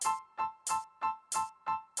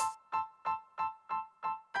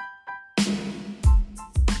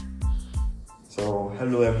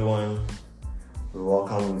Hello everyone.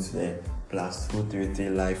 Welcome to the Plus 233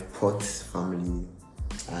 Life Pots family.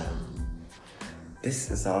 This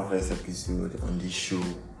is our first episode on this show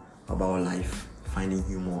about life, finding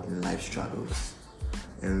humor in life struggles,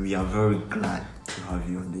 and we are very glad to have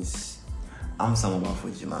you on this. I'm Samuel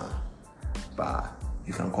Bafojima, but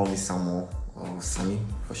you can call me Samuel or Sammy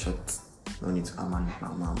for short. No need to add my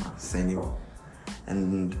mama, Sani.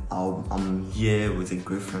 And I'm here with a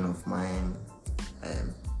great friend of mine,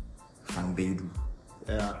 Frank Bedu.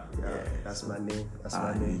 Yeah, that's my name. That's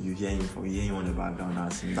my name. You hear him on the background.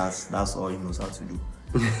 That's all he knows how to do.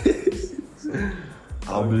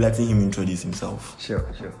 I'll be letting him introduce himself. Sure.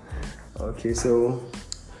 Okay, so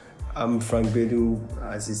I'm Frank Bedu,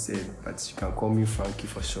 as he said, but you can call me Frankie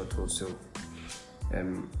for short also.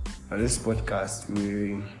 On this podcast,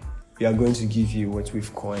 we are going to give you what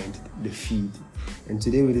we've coined the feed. And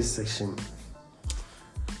today with this section,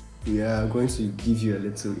 we are going to give you a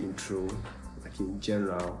little intro, like in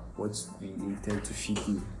general, what we intend to feed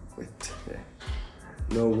you with.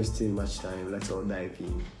 No wasting much time, let's all dive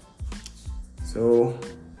in. So,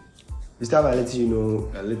 we start by letting you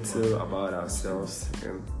know a little about ourselves,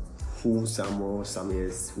 who Samuel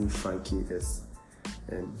is, who Frankie is,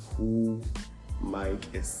 and who Mike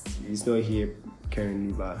is. He's not here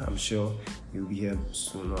currently, but I'm sure he'll be here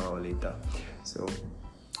sooner or later. So,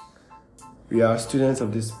 we are students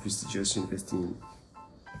of this prestigious university in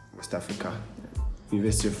West Africa,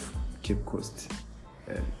 University of Cape Coast.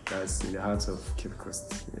 That's in the heart of Cape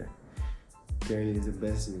Coast. Yeah. Currently, it's the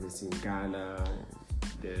best university in Ghana,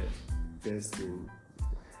 the best in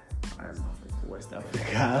West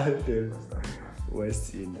Africa, the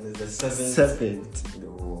West in the seventh in the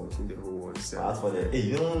whole world. So, As for the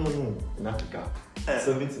no, in Africa.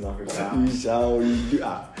 7th in Africa. We shall do.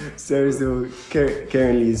 So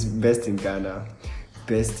currently it's best in Ghana,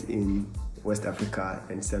 best in West Africa,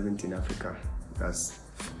 and 7th in Africa. That's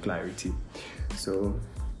clarity. So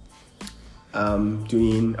I'm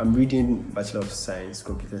reading Bachelor of Science,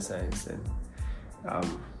 Computer Science, and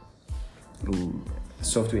in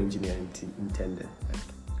software engineering intended.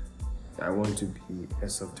 I want to be a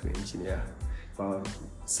software engineer. But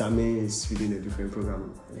Sammy is reading a different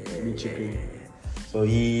program. So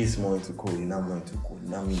he's more into coding, I'm more into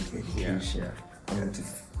coding, I'm into education. Yeah. I'm into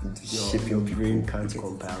shaping your people. brain can't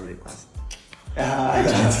compile it. I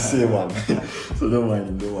tried to say one. So don't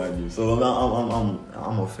mind. So now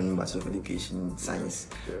I'm offering Bachelor of Education in Science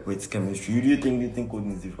with chemistry. Do you think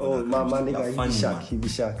coding is different? Oh, my nigga, he be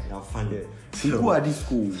shark. You're funny. Yeah. He go at this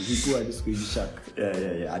school, he be shark.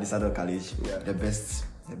 Yeah. At this other college, the best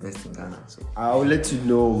in Ghana. So I'll let you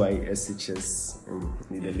know my SHS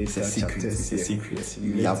in the later chapters. It's a secret.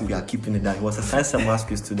 We are keeping it down. He was a science and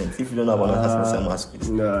math student. If you don't know about science and math,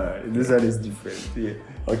 no, this one is different. Yeah.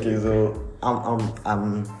 Okay, so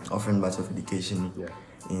I'm offering Bachelor of Education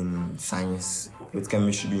in Science with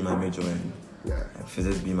chemistry being my major and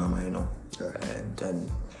physics being my minor. And then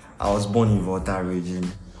I was born in Volta region,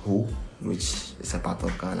 which is a part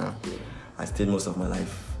of Ghana. I stayed most of my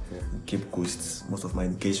life in Cape Coast. Most of my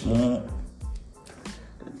education.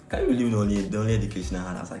 Can you believe the only education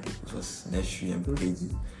I had as a Cape Coast was nursery and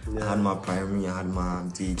KG. I had my primary, I had my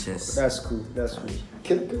DHS. That's cool.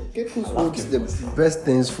 Cape Coast is the best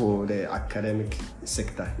things for the academic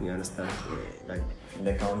sector, you understand? Like in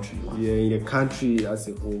the country. Yeah, in the country as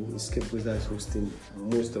a whole, it's Cape Coast that's hosting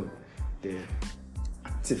most of the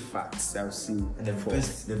artifacts I've seen. And the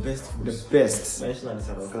best. Mention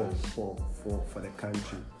for the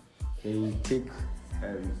country. And you take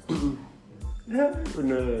no,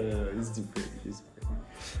 it's different.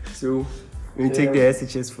 So when you take the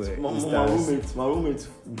SHS for my roommate,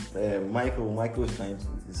 Michael was trying to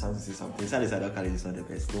say something. He said the college is not the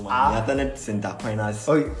best. He attended St. Aquinas.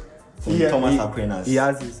 Thomas Aquinas. He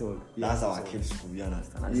has his own. That's our Cape school, you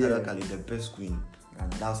understand? And the college the best school in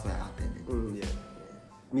Ghana. That's where I attended.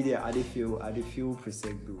 Media, I feel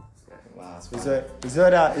present though. Wow, it's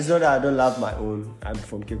not that I don't love my own. I'm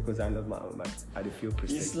from Cape Coast, I love my own, but I feel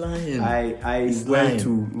present. He's lying. I went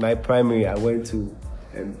to my primary. I went to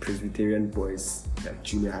Presbyterian Boys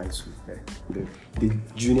Junior High School. The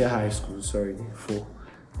junior high school, for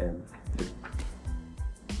the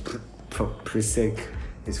presec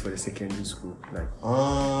is for the secondary school.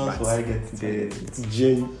 So I get the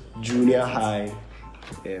junior high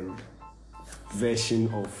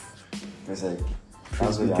version of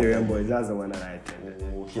Presbyterian Boys. That's the one that I attended.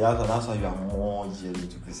 Okay, that's why you are more yielding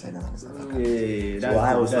to present than this other college. Yeah, so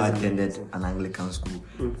I also attended an Anglican school.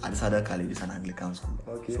 At this other college, it's an Anglican school.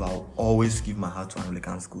 Okay. So I'll always give my heart to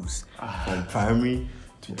Anglican schools. From primary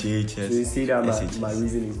to JHS. So you see that my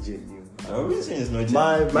reason is genuine. The reason is not just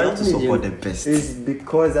My you have to support the best. It's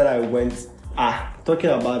because that I went talking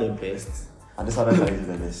about the best. And this other guy is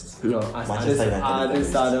the best. No, Manchester United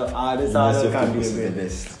this other can't be the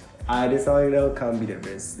best. This other can't be the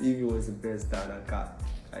best. If it was the best, that can't.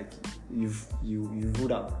 Like you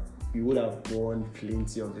would have won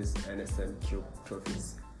plenty of these NSM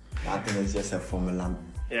trophies. I think it's just a formula.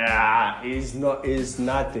 Yeah, it's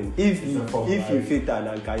nothing. If you fit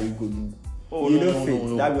Ananka, you could. You don't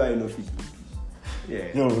fit. That's why you don't fit.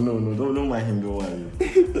 Yeah. No, don't mind him, don't worry.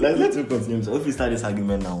 Let's continue. So if we start this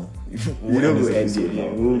argument now, we don't go end it.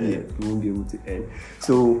 Yeah, we won't be able to end.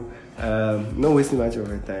 So, not wasting much of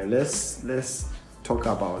our time. Let's talk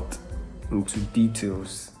about into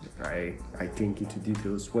details. Right? I think into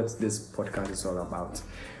details what this podcast is all about.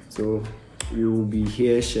 So, we will be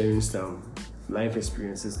here sharing some life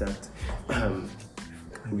experiences that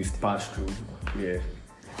we've passed through. Yeah.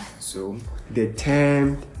 So, the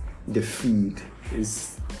term, the feed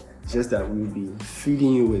is just that we'll be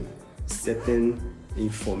feeding you with certain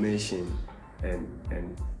information and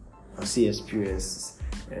I'll say experiences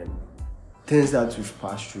and things that we've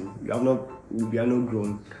passed through. We are not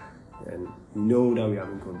grown, and we know that we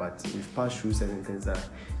haven't grown, but we've passed through certain things that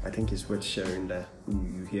I think is worth sharing that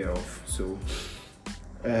you hear of. So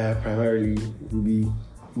primarily we'll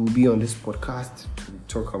be on this podcast to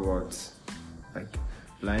talk about like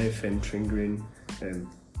life and triggering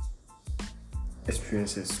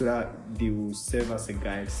experiences so that they will serve as a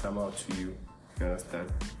guide somehow to you. You understand?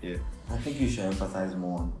 Yeah. I think you should emphasize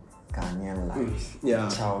more on Ghanaian lives,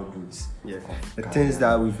 childhoods. Yeah. The things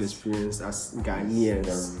that we've experienced as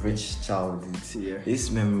Ghanaians. The rich childhoods. Yeah.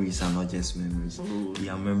 These memories are not just memories. They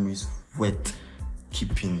are memories worth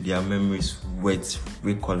keeping. They are memories worth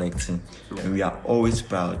recollecting. Yeah. And we are always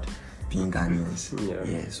proud being Ghanaians.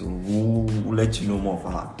 Yeah. So we'll let you know more of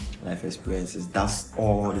our life experiences. That's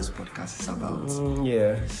all this podcast is about.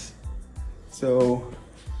 Yes. So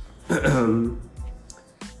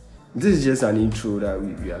this is just an intro that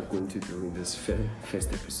we are going to do in this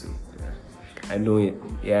first episode. Yeah. I know it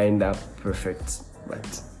ain't that perfect,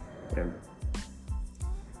 but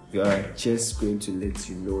we are just going to let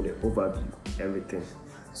you know the overview, everything.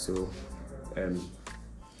 So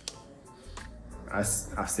as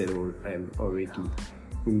I've said already,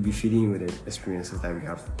 we'll be feeding you with the experiences that we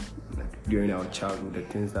have like during our childhood, the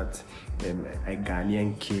things that a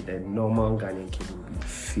Ghanaian kid, a normal Ghanaian kid will be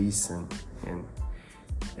facing, and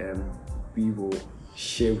we will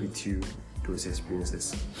share with you those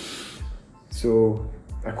experiences. So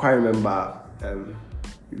I quite remember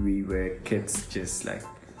we were kids just like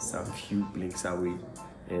some few blinks away,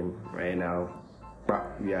 and right now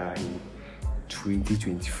we are in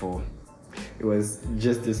 2024. It was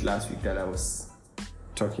just this last week that I was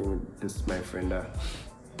talking with my friend.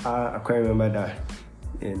 I quite remember that,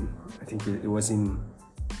 and I think it was in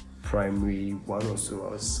primary 1 or so.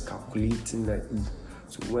 I was calculating that.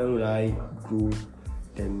 So when will I grow?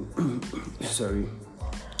 Then, sorry,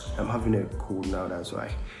 I'm having a cold now. That's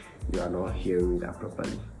why you are not hearing that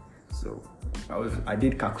properly. So I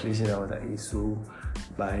did calculation. I was like, so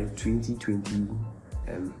by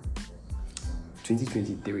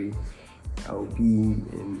 2023. I'll be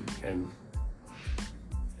in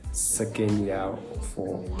second year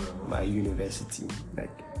for my university. Like,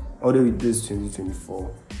 although it is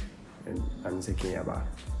 2024 and I'm in second year, but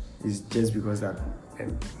it's just because that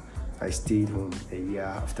I stayed home a year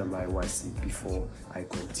after my YC before I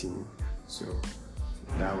continued. So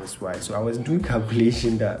that was why. So I was doing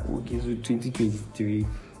calculation that okay, so 2023,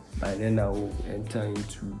 by then I will enter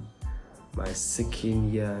into my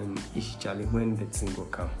second year in Ishchali when the thing will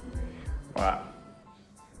come. Wow.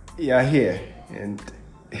 Yeah, here, and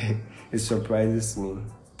it surprises me.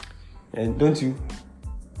 And don't you?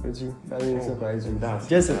 That doesn't surprise you.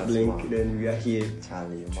 Just a blink, then we are here.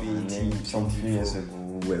 Charlie, some few years ago,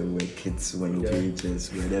 when we were kids, when we were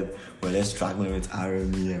ages, we were struggling with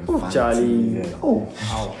RME and fancy. Charlie.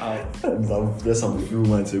 Just some few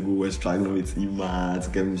months ago, we were struggling with maths,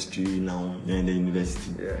 chemistry. Now you're in the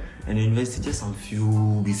university. Yeah. And the university just some few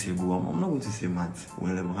weeks ago, I'm not going to say maths.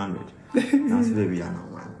 We're level 100. Now see where we are now,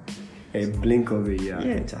 man. A blink of a year.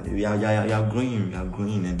 Yeah, Charlie. We are growing.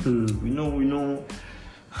 And we know.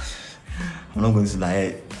 I'm not going to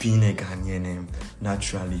lie. Being a Ghanaian,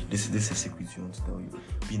 naturally, this is a secret you want to tell you.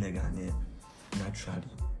 Being a Ghanaian, naturally,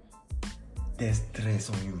 there's stress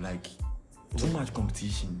on you, like too much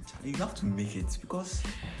competition. Charlie, you have to make it because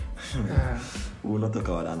we'll not talk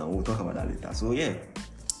about that now. We'll talk about that later. So yeah,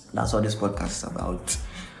 that's what this podcast is about.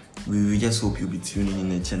 We just hope you'll be tuning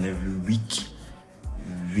in each and every week.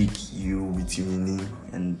 You'll be tuning in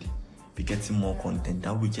and be getting more content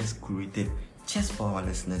that we just created just for our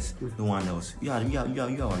listeners, no one else. You are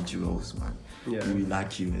our jewels, man. Yeah. We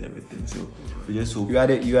like you and everything. So we just hope you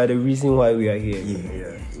are the reason why we are here.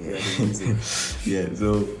 Yeah. Yeah.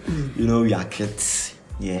 So we are kids.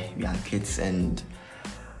 Yeah, we are kids, and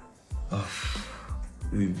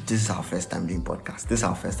this is our first time doing podcast. This is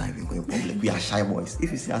our first time even going public. We are shy boys.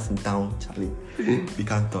 If you see us in town, Charlie, we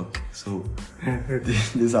can't talk. So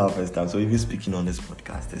this is our first time. So even speaking on this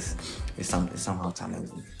podcast is somehow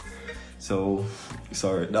challenging. So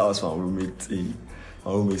sorry, that was my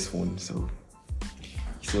roommate's phone.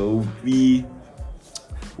 So we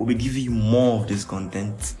will be giving you more of this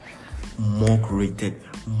content, more created,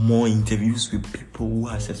 more interviews with people who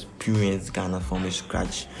has experienced Ghana from the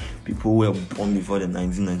scratch. People who were born before the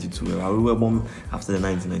 1992 era. We were born after the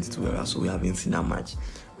 1992 era, so we haven't seen that much.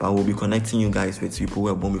 But we'll be connecting you guys with people who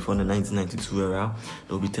were born before the 1992 era.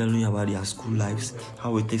 They'll be telling you about their school lives,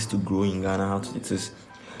 how it is to grow in Ghana, how it is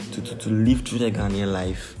to live through the Ghanaian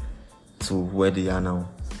life to where they are now.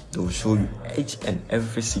 They'll show you each and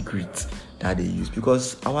every secret that they use,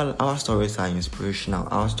 because our stories are inspirational,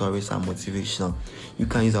 our stories are motivational. You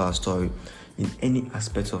can use our story in any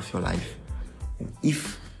aspect of your life. And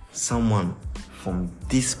if someone from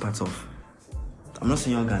this part of, I'm not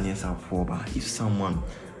saying all Ghanaians are poor, but if someone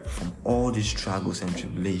from all these struggles and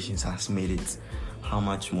tribulations has made it, how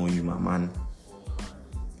much more you, my man?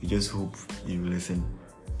 We just hope you listen.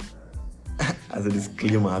 As a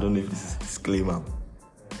disclaimer, I don't know if this is a disclaimer.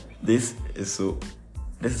 This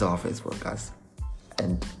is our first podcast,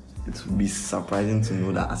 and it would be surprising to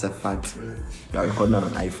know that, as a fact, we are recording on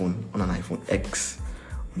an iPhone X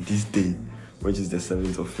on this day, which is the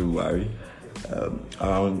 7th of February,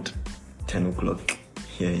 around 10 o'clock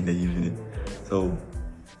here in the evening. So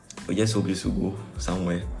we just hope this will go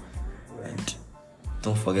somewhere, and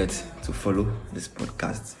don't forget to follow this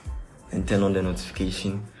podcast and turn on the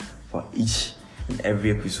notification for each and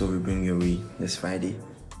every episode we bring your way this Friday.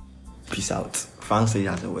 Peace out. Frank said he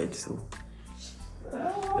has a word, so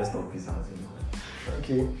let's not peace out.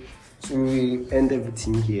 Okay, so we end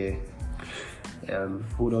everything here.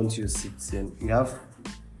 Hold on to your seats, and you have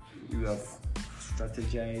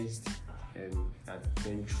strategized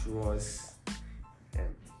adventurous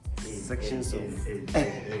sections of.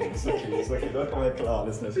 It's okay. Don't come and clown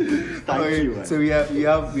listeners. Thank you, man. So we have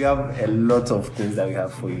a lot of things that we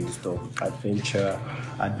have for you in store.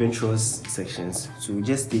 Adventurous sections. So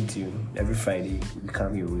just stay tuned. Every Friday we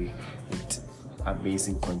come your way with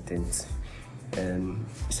amazing content. And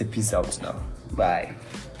it's a peace out now. Bye.